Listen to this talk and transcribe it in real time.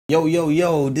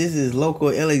Yo, this is local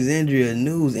Alexandria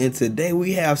news, and today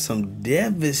we have some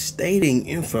devastating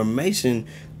information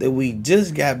that we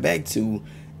just got back to,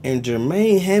 and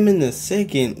Jermaine Hammond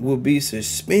II will be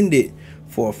suspended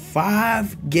for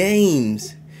 5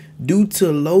 games due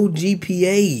to low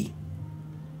GPA.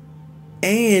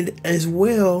 And as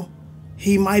well,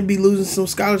 he might be losing some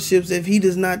scholarships if he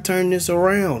does not turn this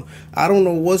around. I don't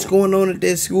know what's going on at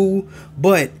that school,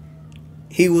 but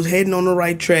he was heading on the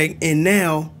right track, and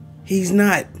now he's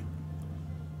not.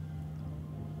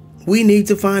 We need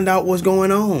to find out what's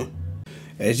going on.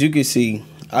 As you can see,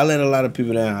 I let a lot of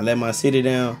people down. I let my city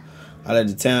down. I let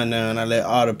the town down. I let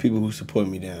all the people who support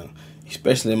me down,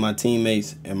 especially my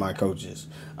teammates and my coaches.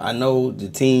 I know the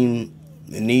team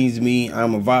needs me.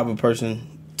 I'm a viable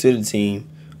person to the team,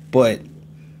 but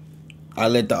I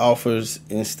let the offers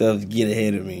and stuff get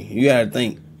ahead of me. You gotta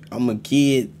think, I'm a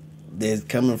kid that's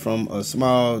coming from a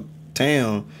small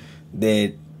town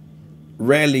that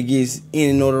rarely gets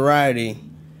any notoriety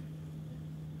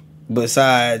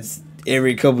besides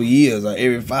every couple years or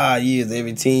every 5 years,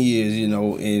 every 10 years, you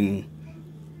know, and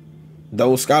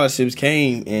those scholarships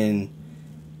came and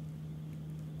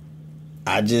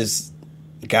I just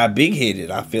got big-headed.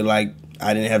 I feel like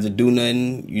I didn't have to do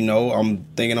nothing, you know. I'm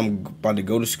thinking I'm about to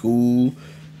go to school,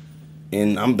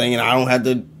 and I'm thinking I don't have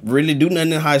to really do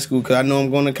nothing in high school because I know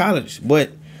I'm going to college. But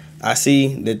I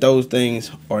see that those things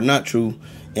are not true,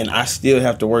 and I still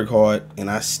have to work hard, and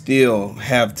I still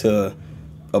have to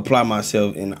apply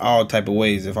myself in all type of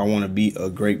ways if I want to be a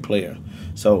great player.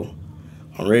 So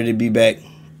I'm ready to be back,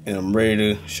 and I'm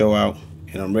ready to show out,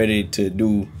 and I'm ready to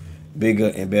do bigger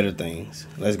and better things.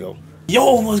 Let's go.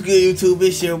 Yo, what's good, YouTube?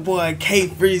 It's your boy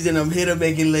KFREEZY, and I'm here to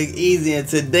make it look easy. And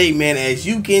today, man, as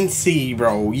you can see,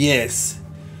 bro, yes,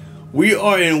 we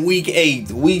are in week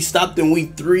 8. We stopped in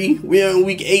week 3. We are in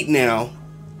week 8 now.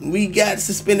 We got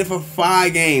suspended for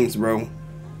 5 games, bro,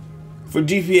 for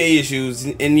GPA issues.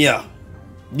 And yeah,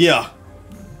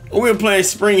 we're playing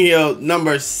Spring Hill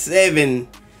number 7.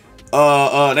 They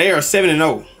are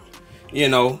 7-0, you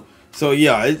know. So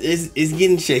yeah, it's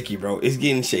getting shaky, bro. It's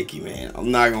getting shaky, man. I'm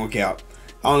not gonna count.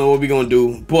 I don't know what we're gonna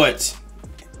do, but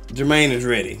Jermaine is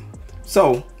ready.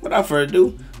 So without further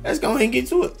ado, let's go ahead and get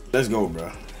to it. Let's go, bro.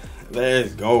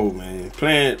 Let's go, man.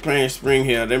 Playing Spring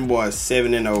Hill. Them boys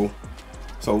 7-0.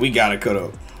 So we gotta cut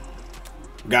up.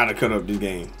 Gotta cut up this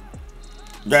game.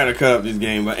 Gotta cut up this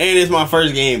game, but and it's my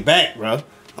first game back, bro.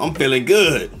 I'm feeling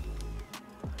good.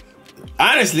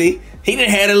 Honestly, he done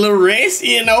had a little rest,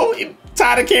 you know.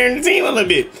 Tired of carrying the team a little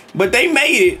bit, but they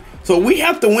made it. So we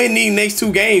have to win these next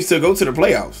 2 games to go to the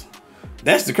playoffs.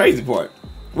 That's the crazy part.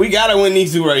 We gotta win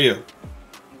these 2 right here,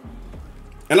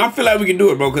 and I feel like we can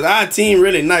do it, bro. Because our team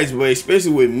really nice, but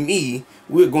especially with me,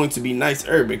 we're going to be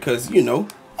nicer because you know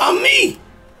I'm me.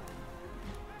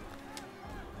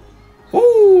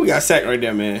 Ooh, we got sacked right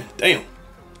there, man. Damn.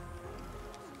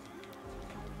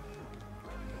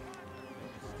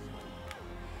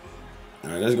 All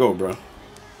right, let's go, bro.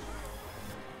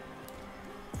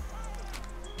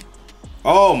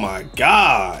 Oh my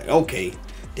God. Okay.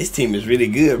 This team is really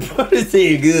good, bro. This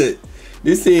team good.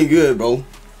 This team good, bro.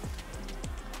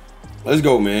 Let's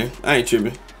go, man. I ain't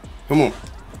tripping. Come on.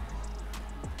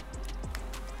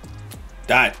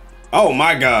 Dot. Oh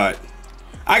my God.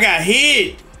 I got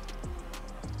hit.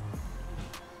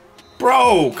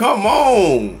 Bro, come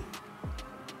on.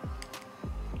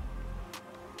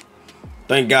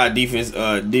 Thank God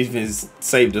defense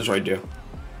saved us right there.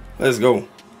 Let's go.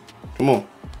 Come on.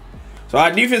 So our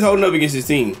defense holding up against this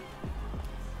team.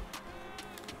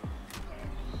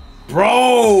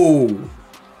 Bro,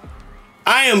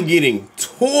 I am getting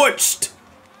torched.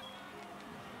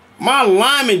 My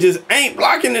lineman just ain't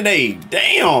blocking today.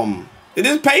 Damn. Is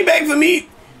this payback for me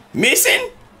missing?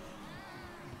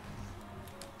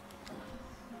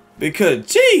 Because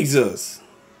Jesus.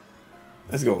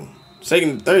 Let's go.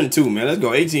 Second, 3rd and 2, man. Let's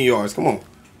go. 18 yards. Come on.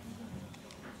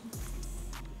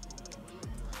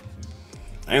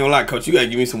 I ain't gonna lie, coach, you gotta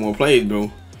give me some more plays, bro.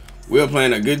 We're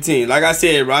playing a good team. Like I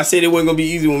said, bro, I said it wasn't gonna be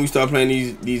easy when we start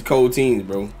playing these cold teams,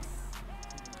 bro.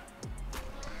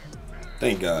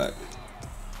 Thank God.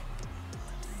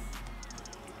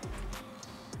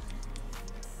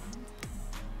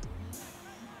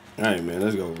 All right, man,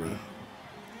 let's go, bro.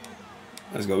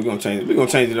 Let's go. We're gonna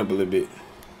change it up a little bit.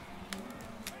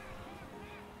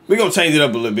 We're gonna change it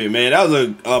up a little bit, man. That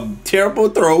was a terrible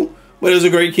throw, but it was a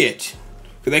great catch.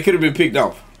 Because they could have been picked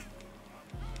off.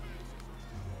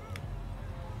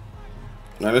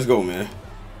 All right, let's go, man.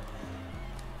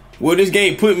 Will this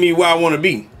game put me where I want to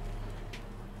be?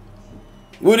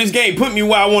 Will this game put me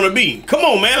where I want to be? Come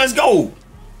on, man. Let's go.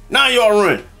 9-yard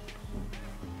run.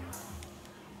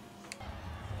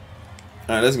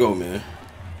 All right, let's go, man.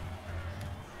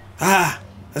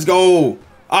 Let's go.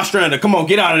 Ostrander, come on,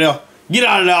 get out of there. Get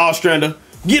out of there, Ostrander.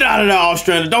 Get out of there,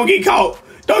 Ostrander. Don't get caught.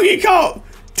 Don't get caught.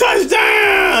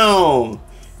 Touchdown.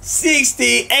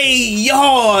 68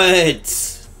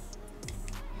 yards.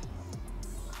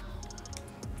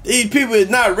 These people is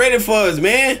not ready for us,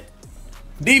 man.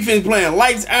 Defense playing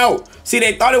lights out. See,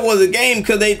 they thought it was a game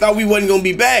because they thought we wasn't going to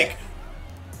be back.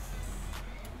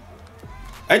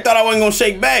 They thought I wasn't going to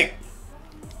shake back.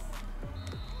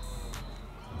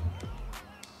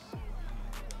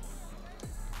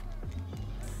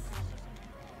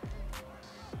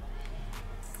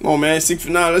 Come on, man. 6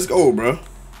 for 9. Let's go, bro.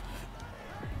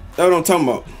 That's what I'm talking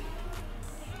about.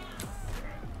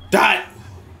 Dot.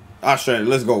 Australia,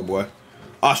 let's go, boy.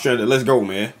 Australia, let's go,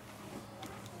 man.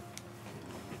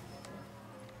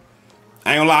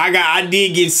 I ain't gonna lie, I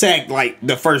did get sacked like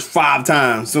the first 5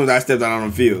 times as soon as I stepped out on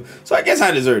the field. So I guess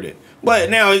I deserved it. But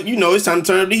now, you know, it's time to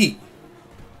turn up the heat.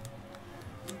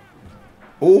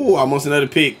 Oh, almost another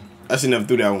pick. I shouldn't have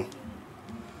threw that one.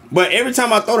 But every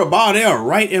time I throw the ball, they are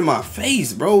right in my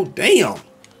face, bro. Damn.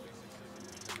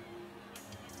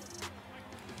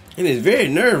 And it's very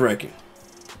nerve-wracking.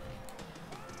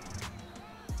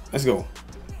 Let's go.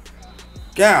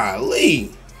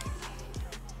 Golly.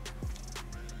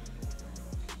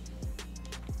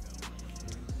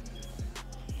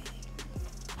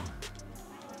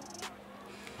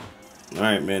 All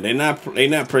right, man. They not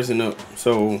pressing up.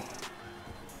 So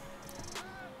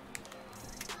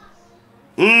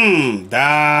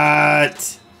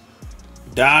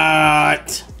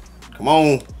dot. Come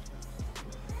on.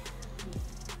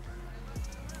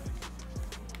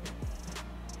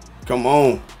 Come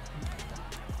on.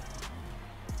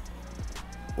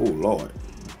 Oh, Lord.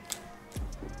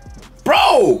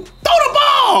 Bro, throw the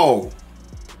ball.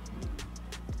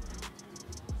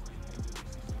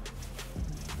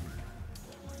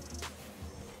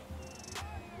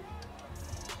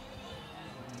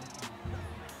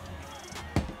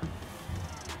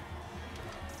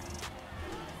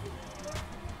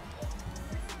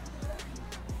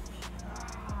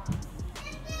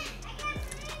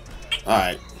 All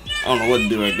right. I don't know what to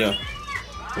do right there.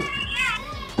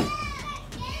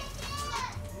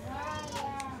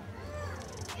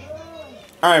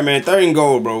 All right, man. 3rd and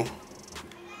goal, bro.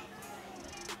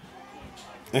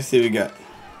 Let's see what we got.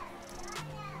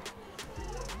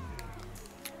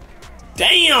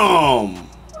 Damn.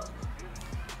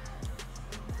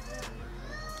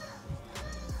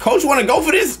 Coach want to go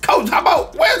for this? Coach, how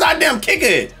about, where's our damn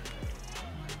kicker at?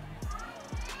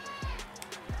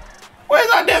 Where's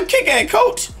our damn kicker at,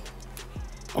 Coach?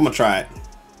 I'm going to try it.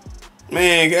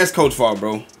 Man, that's Coach's fault,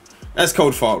 bro. That's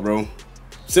Coach's fault, bro.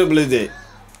 Simple as that.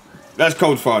 That's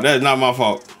Coach's fault. That's not my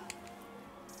fault.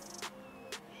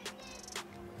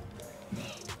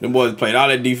 The boys played all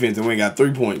that defense and we got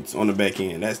 3 points on the back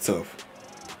end. That's tough.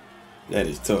 That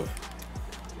is tough.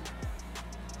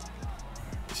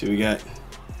 See what we got?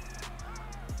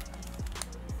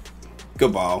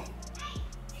 Good ball.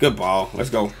 Good ball. Let's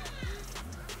go.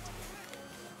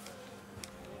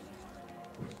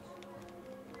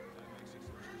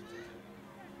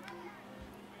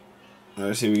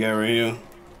 Let's see what we got right here.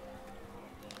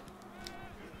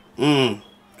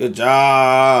 Good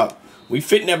job. We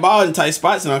fitting that ball in tight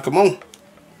spots now. Come on.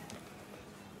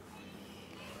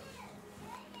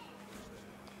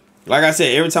 Like I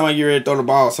said, every time I get ready to throw the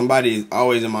ball, somebody is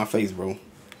always in my face, bro.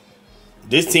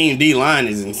 This team D-line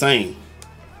is insane.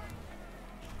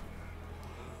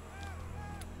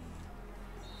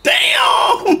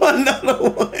 Damn! Another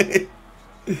one.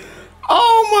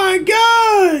 Oh my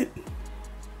God.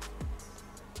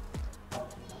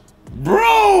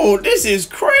 Bro, this is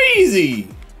crazy.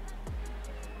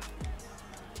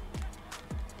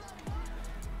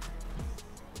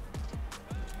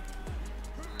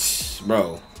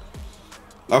 Bro.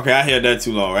 Okay, I held that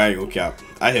too long. I ain't gonna cap.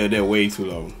 I held that way too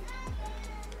long.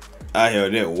 I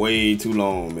held that way too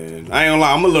long, man. I ain't gonna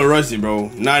lie, I'm a little rusty, bro.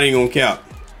 Not even gonna cap.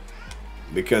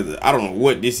 Because I don't know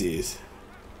what this is.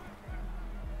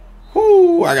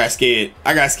 Whoo, I got scared.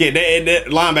 I got scared. That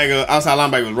linebacker, outside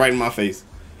linebacker was right in my face.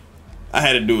 I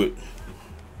had to do it.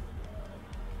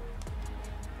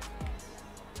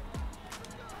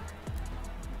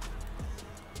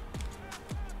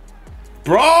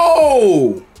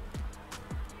 Bro!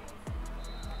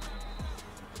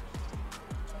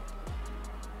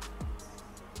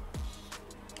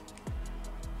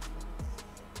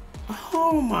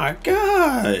 Oh my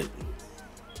God.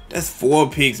 That's 4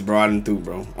 picks, bro. I done threw,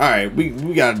 bro. All right, we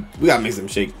gotta make some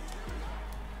shake.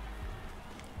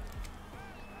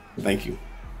 Thank you.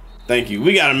 Thank you.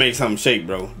 We gotta make something shake,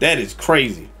 bro. That is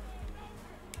crazy.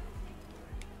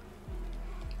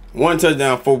 1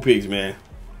 touchdown, 4 picks, man.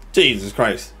 Jesus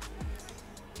Christ.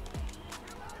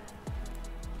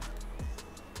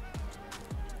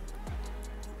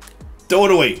 Throw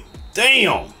it away.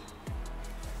 Damn.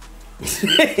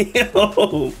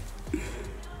 Damn.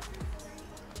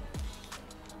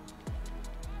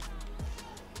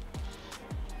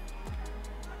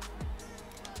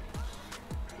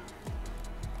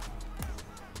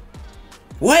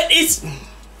 What is...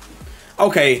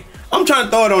 Okay, I'm trying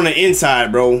to throw it on the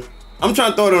inside, bro. I'm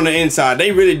trying to throw it on the inside.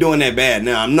 They really doing that bad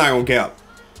now. I'm not gonna cap.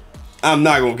 I'm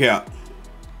not gonna cap.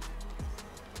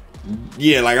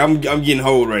 Yeah, like I'm getting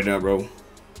hold right now, bro.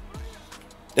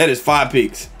 That is 5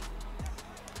 picks.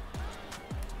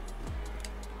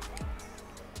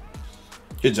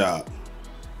 Good job.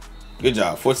 Good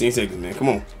job. 14 seconds, man. Come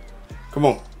on. Come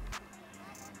on.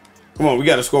 Come on. We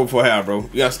got to score before half, bro.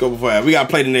 We got to score before half. We got to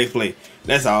play the next play.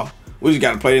 That's all. We just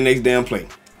got to play the next damn play.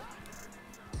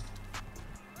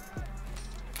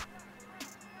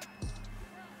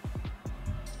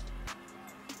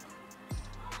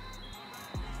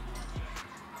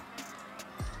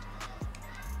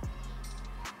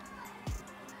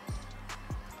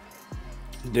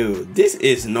 Dude, this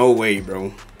is no way,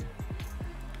 bro.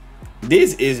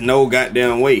 This is no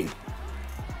goddamn way.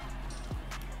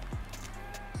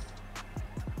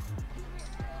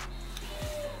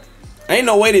 Ain't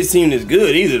no way this team is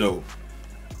good either, though.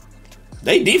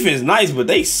 They defense nice, but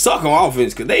they suck on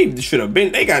offense because they should have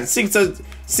been. They got 6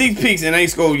 picks and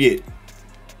ain't scored yet.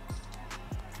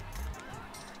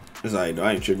 It's alright, though.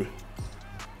 I ain't tripping.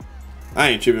 I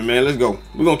ain't tripping, man. Let's go.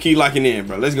 We're going to keep locking in,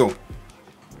 bro. Let's go.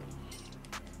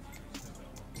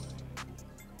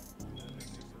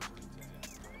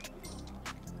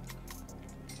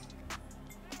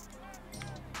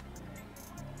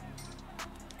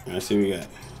 Let's see what we got.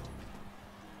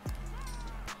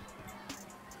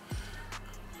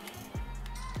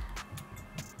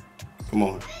 Come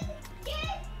on.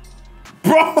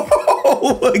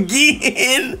 Bro,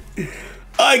 again?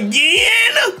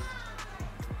 Again?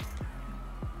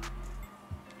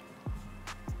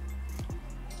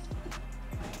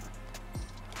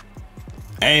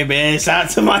 Hey, man, shout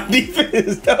out to my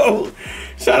defense, though.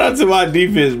 Shout out to my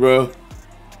defense, bro.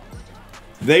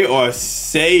 They are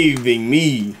saving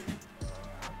me.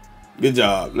 Good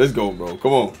job. Let's go, bro.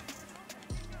 Come on.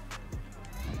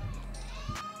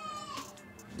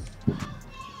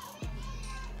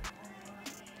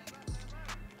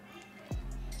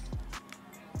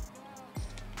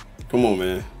 Come on,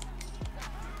 man.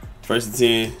 First and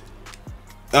 10.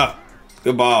 Ah,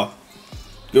 good ball.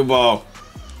 Good ball.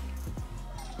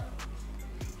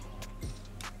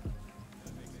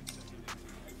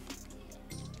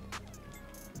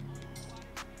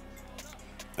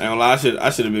 I ain't gonna lie, I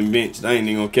should have been benched. I ain't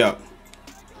even gonna cap.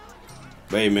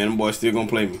 But hey, man, them boys still gonna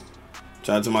play me.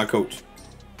 Shout out to my coach.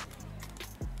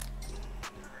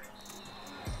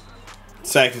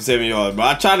 Sack for 7 yards.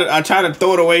 But I tried to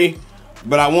throw it away,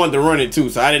 but I wanted to run it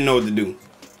too, so I didn't know what to do.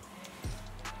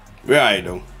 We're alright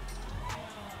though.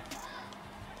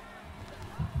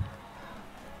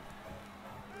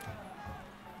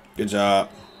 Good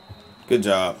job. Good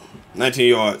job. 19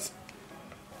 yards.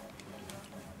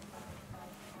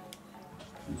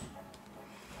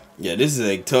 Yeah, this is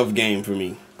a tough game for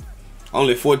me.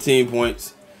 Only 14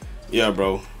 points. Yeah,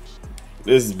 bro.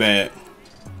 This is bad.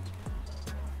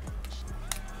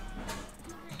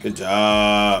 Good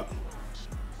job.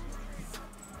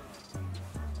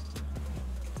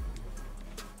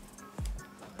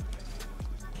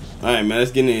 All right, man. Let's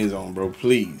get in the end zone, bro.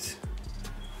 Please.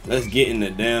 Let's get in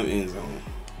the damn end zone.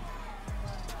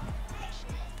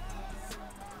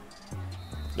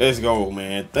 Let's go,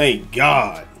 man. Thank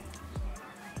God.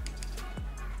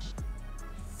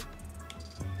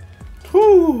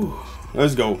 Whew.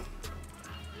 Let's go.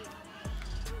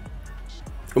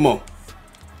 Come on.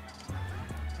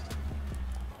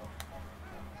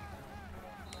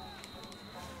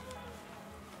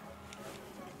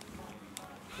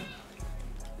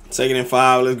 Second and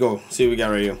 5. Let's go. See what we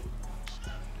got right here.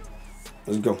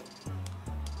 Let's go.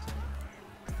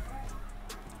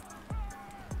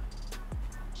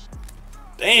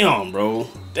 Damn, bro.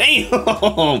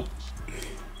 Damn.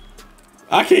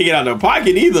 I can't get out of the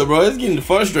pocket either, bro. It's getting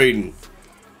frustrating.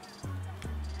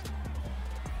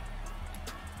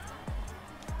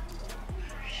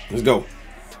 Let's go.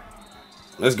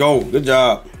 Let's go. Good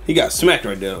job. He got smacked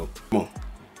right there. Come on.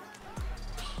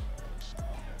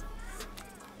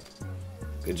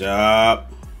 Good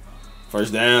job.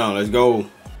 First down. Let's go.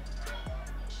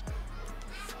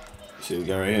 See what we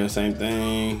got right here. Same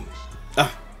thing.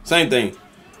 Ah, same thing.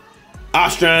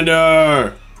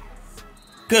 Ostrander.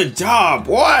 Good job,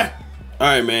 boy. All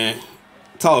right, man.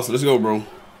 Toss. Let's go, bro.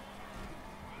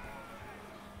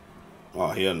 Oh,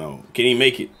 hell no. Can he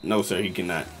make it? No, sir. He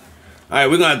cannot. All right,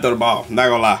 we're going to have to throw the ball. Not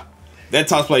going to lie. That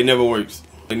toss play never works.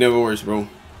 It never works, bro.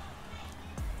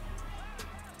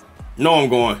 No, I'm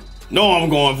going. No, I'm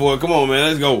going for it. Come on, man.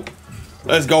 Let's go.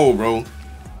 Let's go, bro. All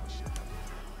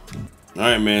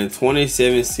right, man.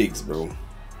 27-6, bro.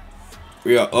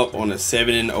 We are up on a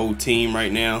 7-0 team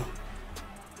right now.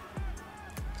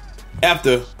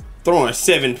 After throwing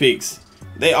 7 picks.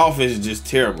 Their offense is just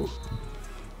terrible.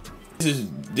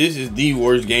 This is the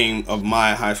worst game of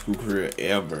my high school career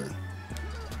ever.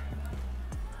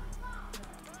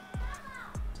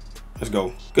 Let's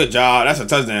go. Good job. That's a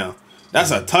touchdown. That's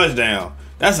a touchdown.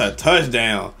 That's a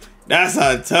touchdown. That's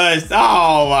a touch.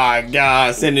 Oh my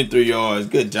God. 73 yards.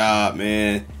 Good job,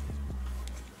 man.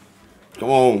 Come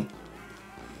on.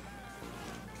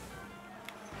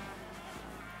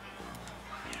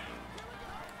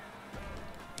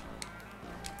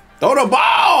 Throw the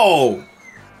ball.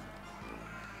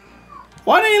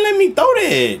 Why they ain't let me throw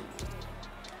that?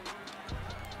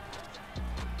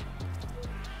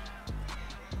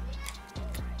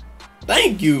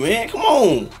 Thank you, man. Come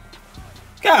on.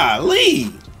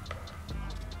 Golly.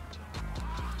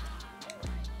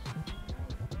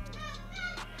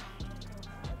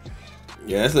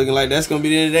 Yeah, it's looking like that's going to be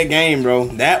the end of that game, bro.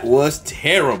 That was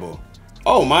terrible.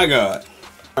 Oh, my God.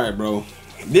 All right, bro.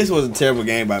 This was a terrible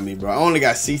game by me, bro. I only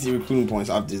got 60 recruiting points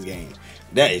off this game.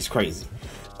 That is crazy.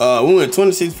 We went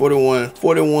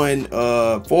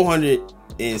 26-41,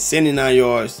 479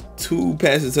 yards, 2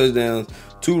 passing touchdowns,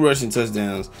 2 rushing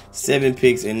touchdowns, 7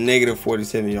 picks, and negative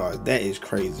 47 yards. That is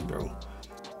crazy, bro.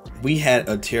 We had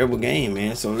a terrible game,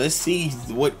 man. So let's see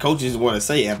what coaches want to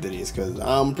say after this, because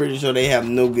I'm pretty sure they have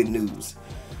no good news.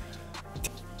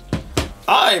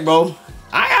 All right, bro.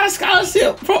 I got a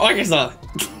scholarship for Arkansas.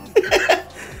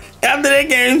 After that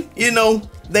game, you know,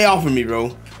 they offered me,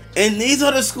 bro. And these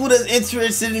are the schools that's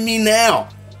interested in me now.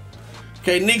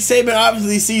 Okay, Nick Saban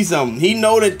obviously sees something. He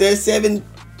know that 7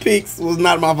 picks was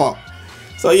not my fault.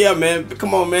 So, yeah, man.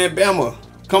 Come on, man. Bama.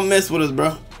 Come mess with us,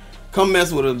 bro. Come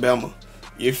mess with us, Bama.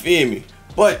 You feel me?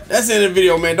 But that's the end of the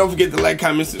video, man. Don't forget to like,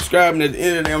 comment, subscribe. And at the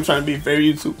end of the day, I'm trying to be fair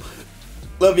YouTube.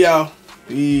 Love y'all.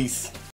 Peace.